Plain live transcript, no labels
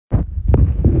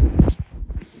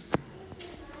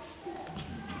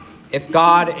If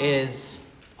God is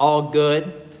all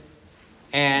good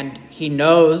and he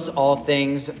knows all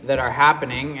things that are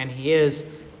happening and he is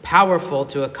powerful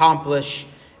to accomplish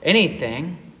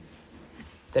anything,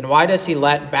 then why does he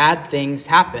let bad things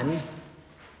happen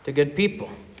to good people?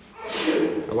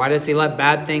 Or why does he let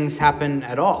bad things happen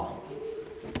at all?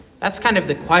 That's kind of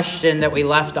the question that we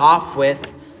left off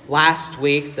with last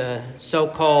week, the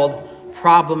so-called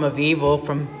problem of evil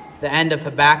from the end of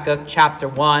Habakkuk chapter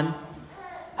 1.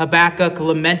 Habakkuk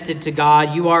lamented to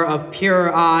God, "You are of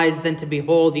purer eyes than to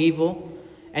behold evil,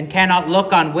 and cannot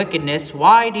look on wickedness.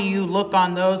 Why do you look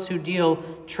on those who deal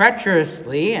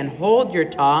treacherously, and hold your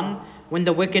tongue when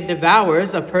the wicked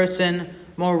devours a person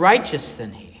more righteous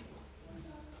than he?"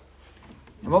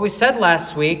 And what we said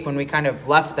last week when we kind of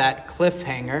left that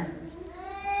cliffhanger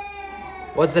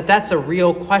was that that's a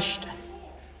real question.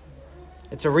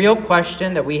 It's a real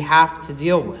question that we have to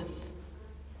deal with.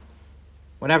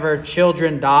 Whenever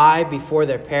children die before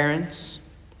their parents,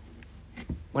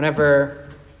 whenever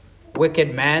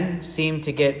wicked men seem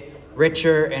to get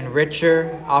richer and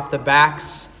richer off the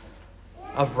backs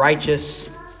of righteous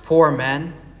poor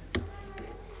men,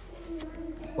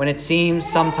 when it seems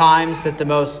sometimes that the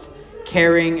most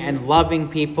caring and loving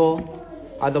people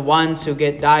are the ones who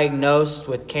get diagnosed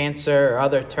with cancer or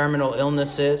other terminal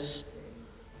illnesses,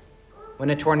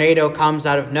 when a tornado comes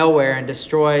out of nowhere and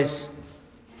destroys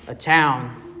a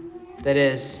town that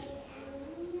is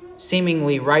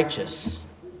seemingly righteous.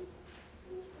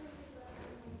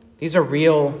 These are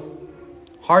real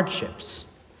hardships,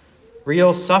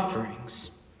 real sufferings,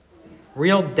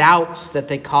 real doubts that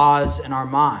they cause in our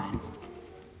mind.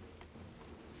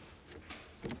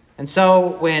 And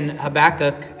so when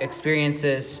Habakkuk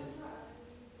experiences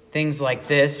things like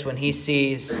this, when he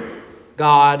sees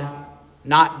God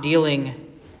not dealing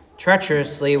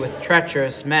treacherously with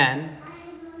treacherous men,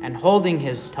 and holding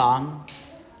his tongue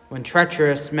when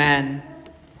treacherous men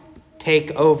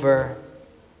take over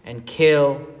and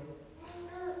kill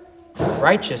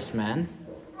righteous men,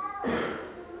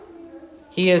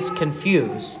 he is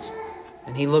confused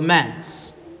and he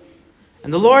laments.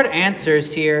 And the Lord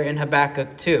answers here in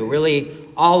Habakkuk 2. Really,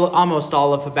 almost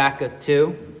all of Habakkuk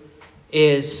 2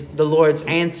 is the Lord's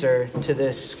answer to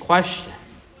this question.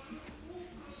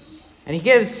 And he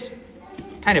gives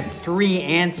kind of three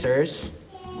answers,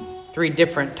 three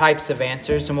different types of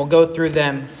answers, and we'll go through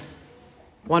them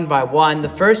one by one. The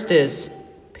first is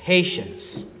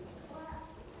patience.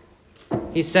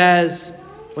 He says,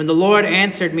 "When the Lord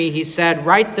answered me, he said,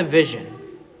 'Write the vision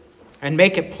and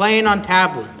make it plain on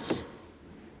tablets,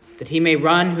 that he may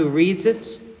run who reads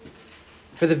it.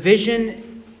 For the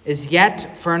vision is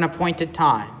yet for an appointed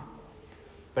time,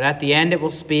 but at the end it will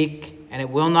speak, and it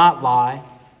will not lie.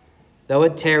 Though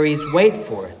it tarries, wait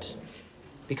for it.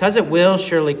 Because it will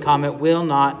surely come, it will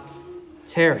not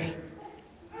tarry.'"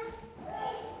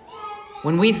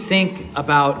 When we think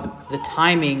about the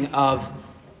timing of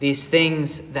these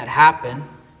things that happen,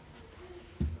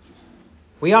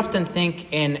 we often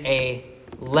think in a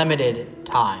limited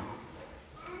time.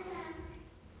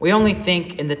 We only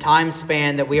think in the time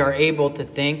span that we are able to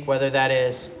think, whether that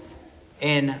is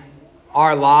in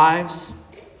our lives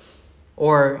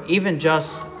or even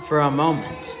just for a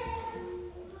moment.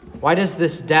 Why does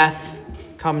this death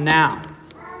come now?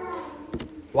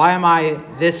 Why am I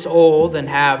this old and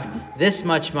have this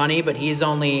much money, but he's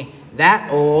only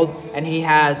that old and he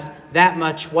has that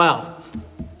much wealth?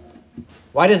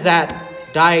 Why does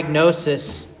that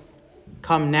diagnosis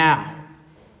come now?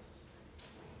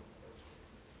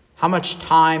 How much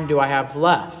time do I have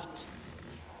left?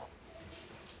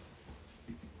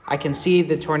 I can see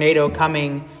the tornado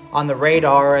coming on the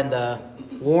radar and the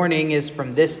warning is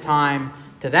from this time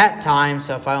to that time,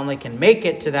 so if I only can make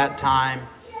it to that time,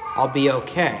 I'll be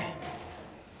okay.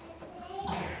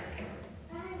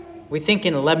 We think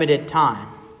in limited time.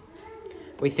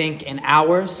 We think in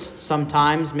hours,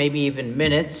 sometimes maybe even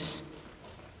minutes,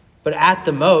 but at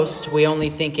the most, we only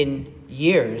think in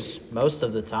years most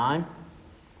of the time.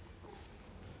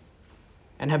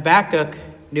 And Habakkuk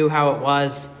knew how it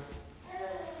was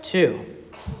too.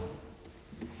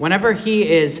 Whenever he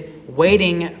is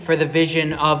waiting for the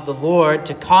vision of the Lord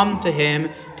to come to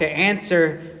him to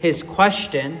answer his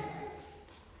question,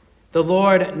 the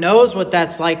Lord knows what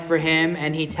that's like for him,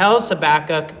 and he tells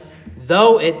Habakkuk,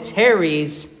 "Though it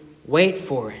tarries, wait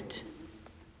for it."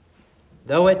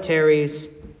 Though it tarries,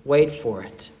 wait for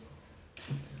it.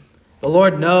 The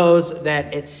Lord knows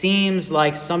that it seems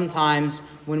like sometimes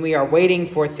when we are waiting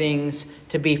for things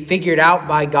to be figured out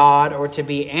by God or to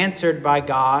be answered by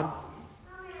God,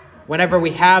 whenever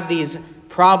we have these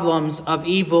problems of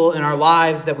evil in our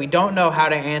lives that we don't know how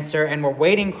to answer, and we're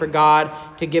waiting for God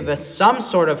to give us some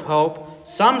sort of hope,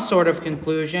 some sort of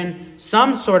conclusion,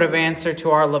 some sort of answer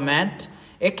to our lament,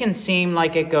 it can seem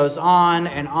like it goes on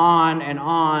and on and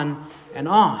on and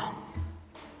on.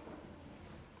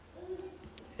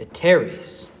 It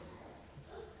tarries.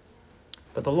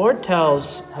 But the Lord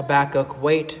tells Habakkuk,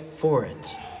 wait for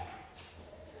it.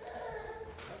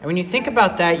 And when you think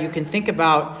about that, you can think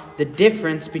about the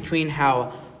difference between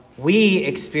how we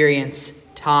experience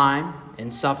time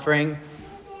and suffering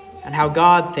and how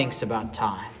God thinks about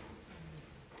time.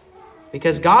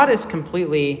 Because God is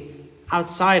completely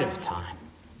outside of time.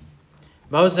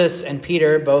 Moses and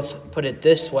Peter both put it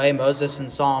this way. Moses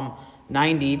in Psalm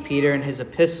 90, Peter in his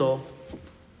epistle.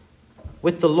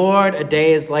 With the Lord, a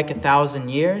day is like 1,000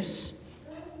 years,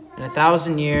 and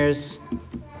 1,000 years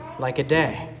like a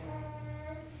day.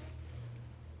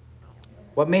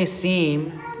 What may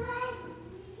seem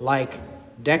like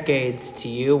decades to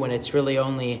you when it's really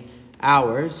only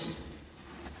hours,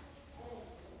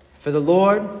 for the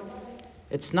Lord,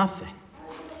 it's nothing.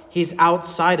 He's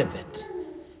outside of it.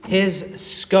 His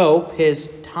scope, his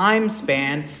time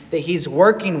span that he's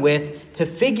working with to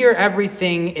figure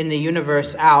everything in the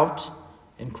universe out,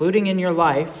 including in your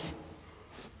life,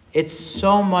 it's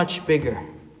so much bigger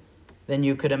than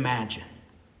you could imagine.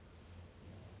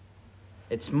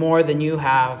 It's more than you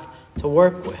have to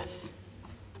work with.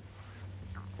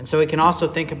 And so we can also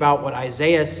think about what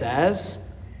Isaiah says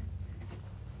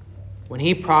when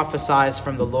he prophesies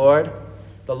from the Lord.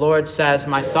 The Lord says,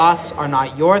 my thoughts are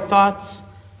not your thoughts,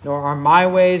 nor are my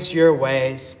ways your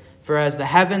ways. For as the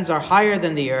heavens are higher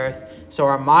than the earth, so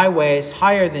are my ways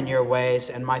higher than your ways,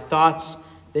 and my thoughts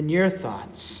than your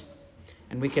thoughts.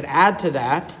 And we could add to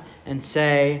that and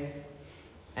say,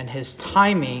 and his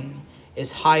timing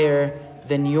is higher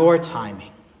than your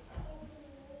timing.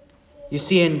 You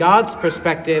see, in God's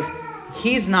perspective,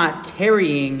 he's not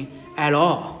tarrying at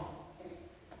all.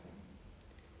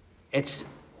 It's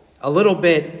a little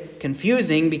bit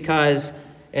confusing because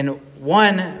in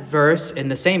one verse, in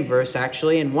the same verse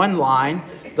actually, in one line,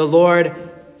 the Lord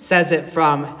says it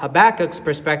from Habakkuk's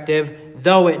perspective,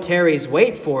 though it tarries,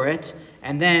 wait for it.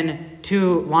 And then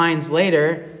 2 lines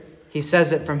later, he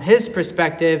says it from his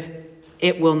perspective,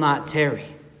 it will not tarry.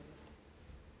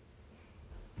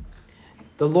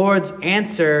 The Lord's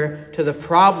answer to the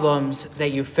problems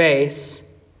that you face,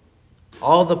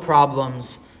 all the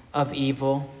problems of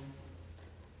evil,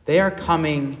 they are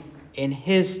coming in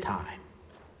his time.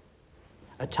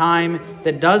 A time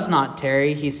that does not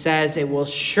tarry. He says it will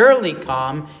surely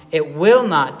come. It will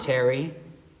not tarry.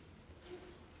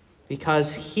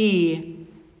 Because he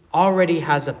already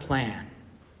has a plan.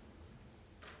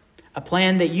 A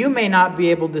plan that you may not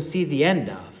be able to see the end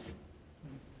of,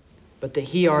 but that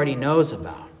he already knows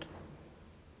about.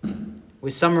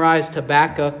 We summarized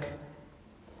Habakkuk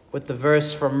with the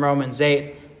verse from Romans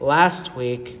 8 last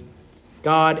week.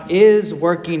 God is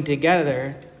working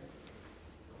together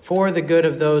for the good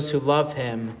of those who love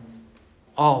him,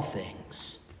 all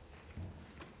things.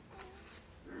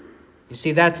 You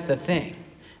see, that's the thing.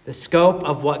 The scope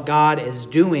of what God is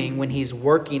doing when he's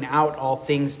working out all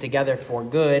things together for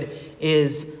good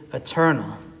is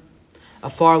eternal. A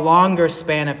far longer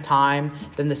span of time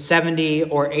than the 70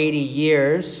 or 80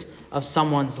 years of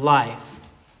someone's life.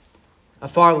 A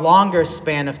far longer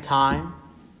span of time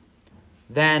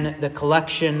than the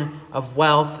collection of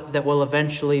wealth that will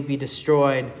eventually be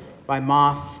destroyed by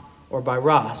moth or by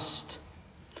rust.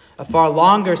 A far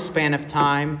longer span of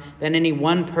time than any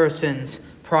one person's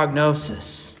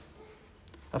prognosis.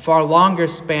 A far longer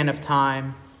span of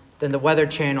time than the Weather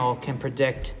Channel can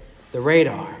predict the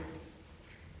radar.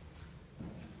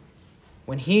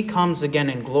 When he comes again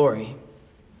in glory,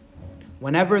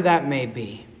 whenever that may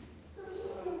be,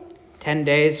 10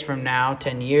 days from now,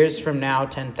 10 years from now,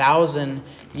 10,000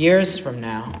 years from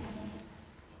now,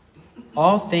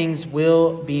 all things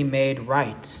will be made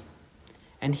right.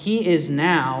 And he is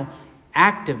now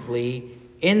actively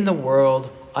in the world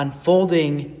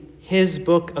unfolding his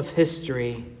book of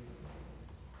history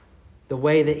the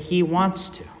way that he wants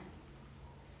to.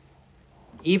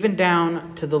 Even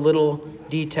down to the little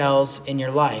details in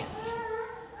your life.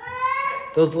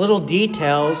 Those little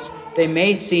details, they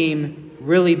may seem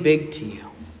really big to you.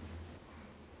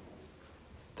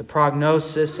 The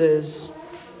prognoses,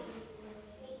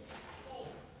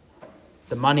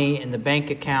 the money in the bank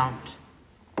account,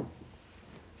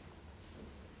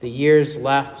 the years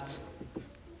left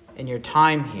in your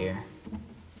time here.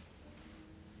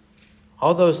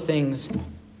 All those things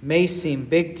may seem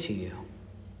big to you,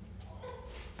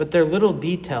 but they're little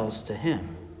details to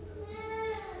him.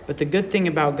 But the good thing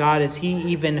about God is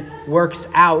he even works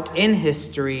out in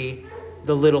history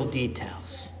the little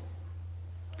details.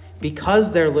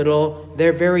 Because they're little,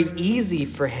 they're very easy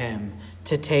for him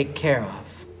to take care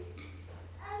of.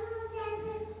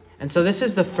 And so this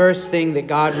is the first thing that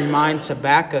God reminds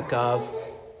Habakkuk of,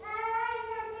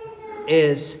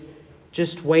 is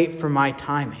just wait for my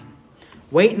timing.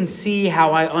 Wait and see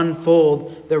how I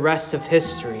unfold the rest of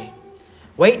history.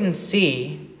 Wait and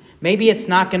see. Maybe it's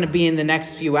not going to be in the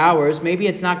next few hours. Maybe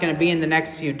it's not going to be in the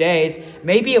next few days.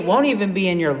 Maybe it won't even be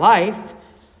in your life.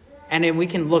 And then we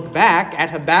can look back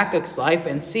at Habakkuk's life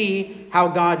and see how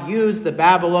God used the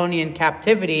Babylonian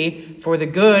captivity for the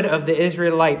good of the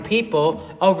Israelite people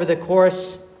over the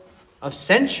course of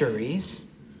centuries.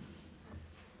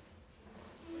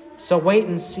 So wait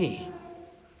and see.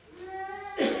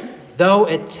 Though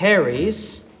it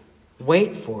tarries,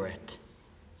 wait for it,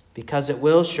 because it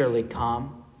will surely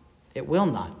come. It will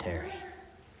not tarry.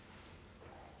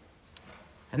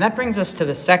 And that brings us to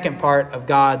the second part of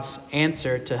God's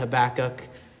answer to Habakkuk,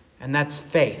 and that's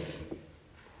faith.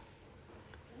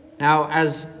 Now,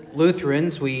 as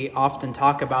Lutherans, we often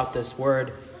talk about this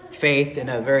word faith in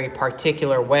a very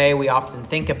particular way. We often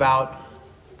think about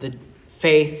the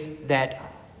faith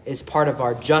that is part of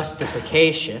our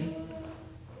justification,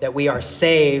 that we are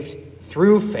saved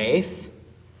through faith,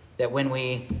 that when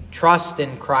we trust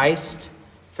in Christ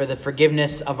for the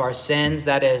forgiveness of our sins,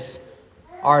 that is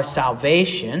our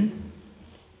salvation.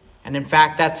 And in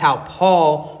fact, that's how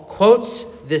Paul quotes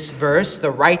this verse,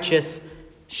 the righteous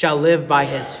shall live by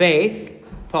his faith.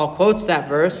 Paul quotes that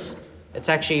verse. It's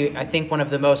actually, I think, one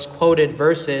of the most quoted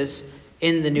verses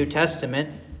in the New Testament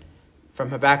from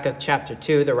Habakkuk chapter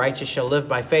 2, the righteous shall live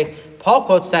by faith. Paul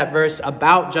quotes that verse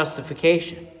about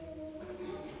justification.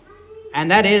 And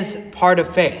that is part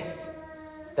of faith.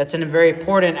 That's a very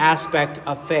important aspect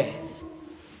of faith.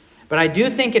 But I do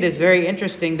think it is very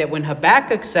interesting that when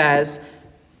Habakkuk says,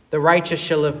 the righteous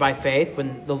shall live by faith,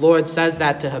 when the Lord says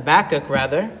that to Habakkuk,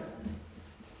 rather,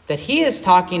 that he is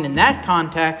talking in that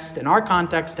context, in our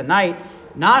context tonight,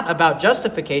 not about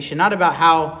justification, not about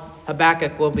how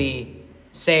Habakkuk will be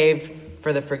saved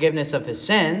for the forgiveness of his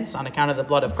sins on account of the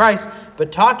blood of Christ,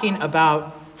 but talking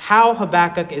about how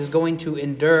Habakkuk is going to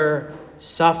endure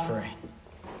suffering.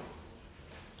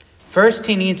 First,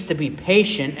 he needs to be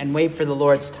patient and wait for the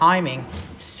Lord's timing.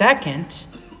 Second,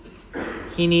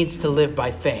 he needs to live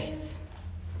by faith.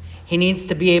 He needs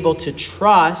to be able to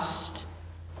trust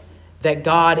that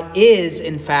God is,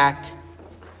 in fact,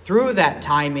 through that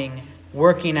timing,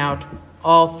 working out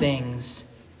all things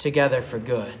together for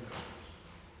good.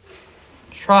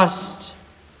 Trust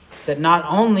that not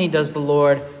only does the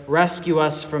Lord rescue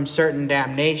us from certain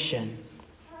damnation,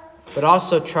 but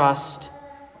also trust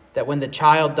that when the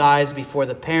child dies before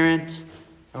the parent,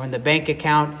 or when the bank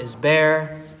account is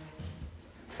bare,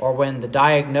 or when the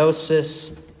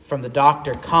diagnosis from the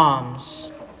doctor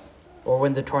comes, or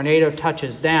when the tornado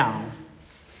touches down,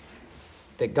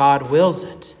 that God wills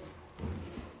it.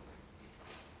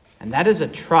 And that is a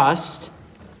trust,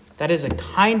 that is a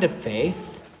kind of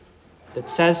faith that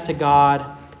says to God,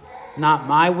 not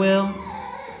my will,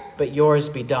 but yours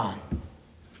be done.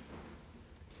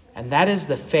 And that is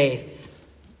the faith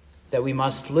that we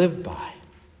must live by.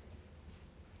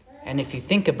 And if you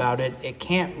think about it, it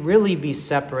can't really be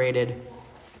separated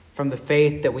from the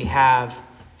faith that we have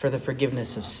for the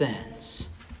forgiveness of sins.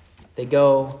 They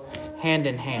go hand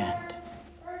in hand.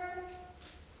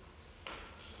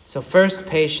 So first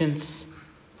patience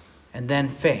and then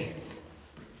faith.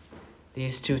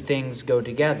 These two things go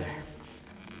together.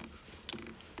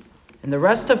 And the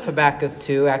rest of Habakkuk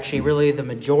 2, actually really the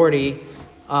majority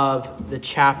of the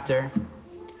chapter,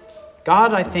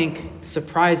 God, I think,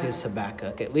 surprises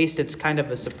Habakkuk. At least it's kind of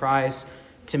a surprise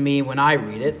to me when I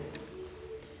read it.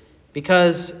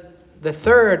 Because the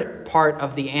third part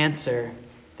of the answer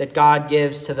that God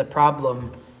gives to the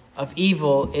problem of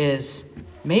evil is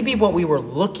maybe what we were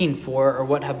looking for, or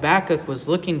what Habakkuk was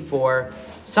looking for,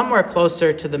 somewhere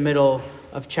closer to the middle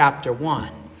of chapter 1.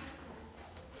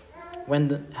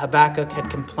 When Habakkuk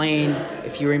had complained,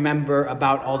 if you remember,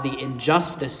 about all the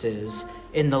injustices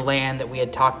in the land that we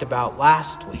had talked about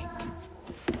last week.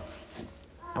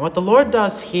 And what the Lord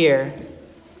does here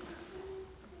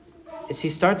is he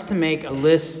starts to make a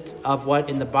list of what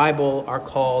in the Bible are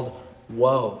called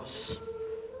woes.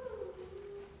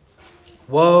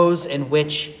 Woes in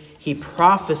which he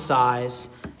prophesies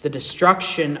the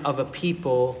destruction of a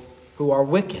people who are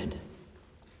wicked.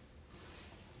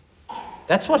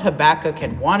 That's what Habakkuk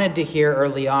had wanted to hear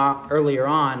earlier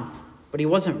on, but he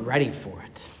wasn't ready for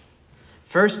it.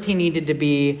 First, he needed to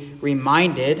be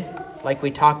reminded like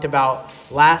we talked about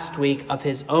last week, of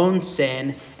his own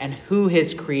sin and who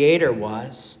his creator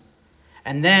was.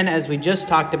 And then, as we just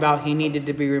talked about, he needed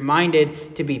to be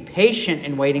reminded to be patient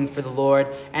in waiting for the Lord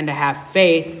and to have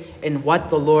faith in what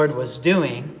the Lord was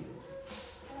doing.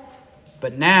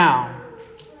 But now,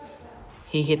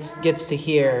 he gets to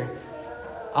hear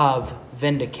of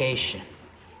vindication.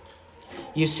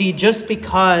 You see, just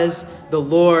because the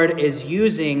Lord is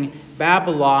using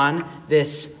Babylon,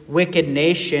 this wicked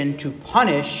nation, to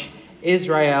punish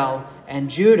Israel and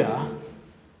Judah,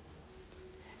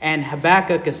 and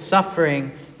Habakkuk is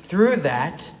suffering through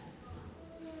that,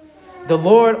 the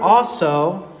Lord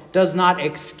also does not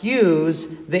excuse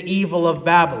the evil of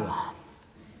Babylon.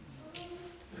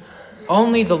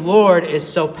 Only the Lord is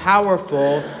so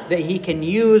powerful that he can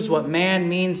use what man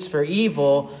means for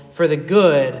evil for the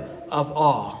good of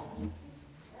all.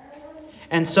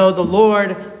 And so the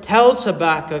Lord tells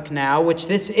Habakkuk now, which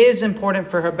this is important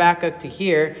for Habakkuk to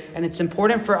hear, and it's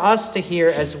important for us to hear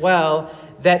as well,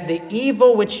 that the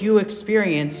evil which you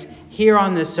experience here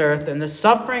on this earth, and the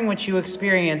suffering which you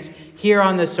experience here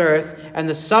on this earth, and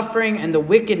the suffering and the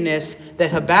wickedness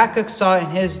that Habakkuk saw in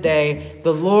his day,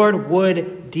 the Lord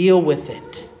would deal with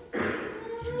it.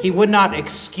 He would not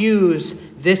excuse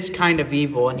this kind of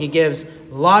evil. And he gives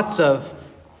lots of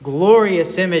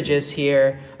glorious images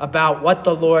here about what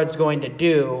the Lord's going to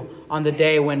do on the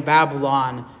day when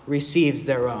Babylon receives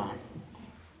their own.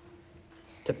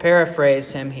 To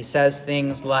paraphrase him, he says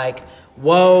things like,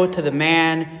 "Woe to the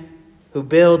man who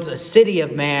builds a city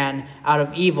of man out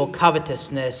of evil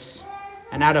covetousness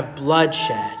and out of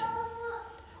bloodshed.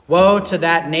 Woe to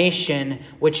that nation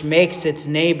which makes its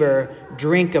neighbor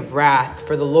drink of wrath,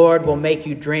 for the Lord will make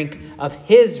you drink of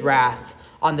his wrath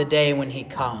on the day when he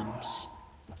comes.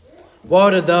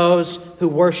 Woe to those who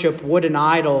worship wooden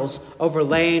idols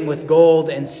overlain with gold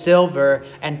and silver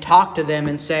and talk to them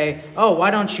and say, 'Oh, why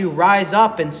don't you rise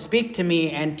up and speak to me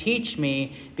and teach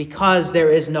me?' Because there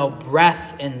is no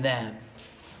breath in them.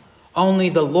 Only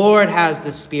the Lord has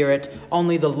the Spirit.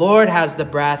 Only the Lord has the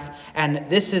breath." And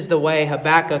this is the way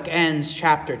Habakkuk ends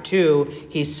chapter 2.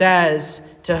 He says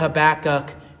to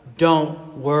Habakkuk,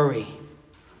 "Don't worry.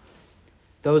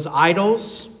 Those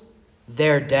idols,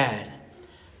 they're dead.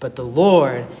 But the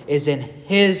Lord is in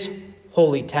his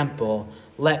holy temple.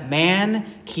 Let man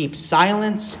keep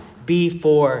silence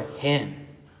before him."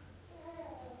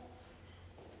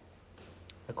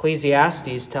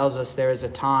 Ecclesiastes tells us there is a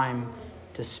time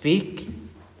to speak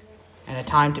and a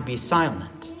time to be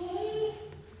silent.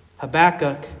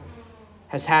 Habakkuk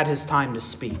has had his time to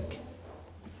speak.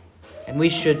 And we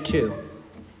should too.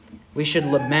 We should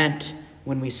lament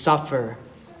when we suffer.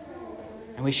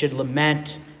 And we should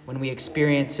lament when we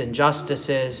experience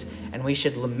injustices. And we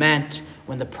should lament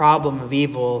when the problem of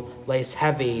evil lays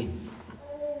heavy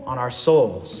on our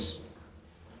souls.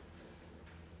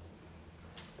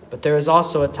 But there is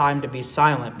also a time to be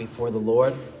silent before the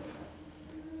Lord.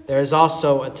 There is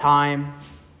also a time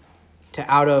to,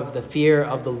 out of the fear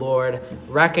of the Lord,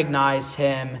 recognize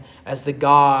him as the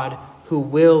God who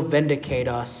will vindicate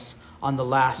us on the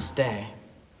last day.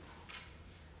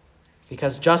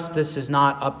 Because justice is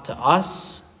not up to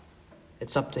us,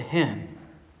 it's up to him.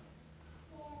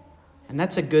 And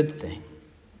that's a good thing.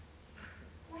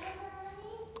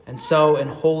 And so in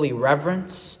holy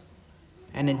reverence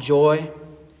and in joy,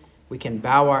 we can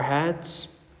bow our heads,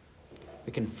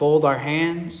 we can fold our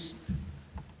hands,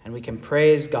 and we can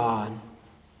praise God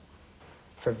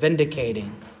for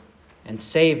vindicating and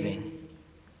saving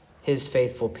his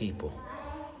faithful people.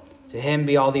 To him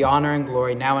be all the honor and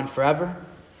glory now and forever.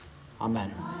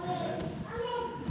 Amen.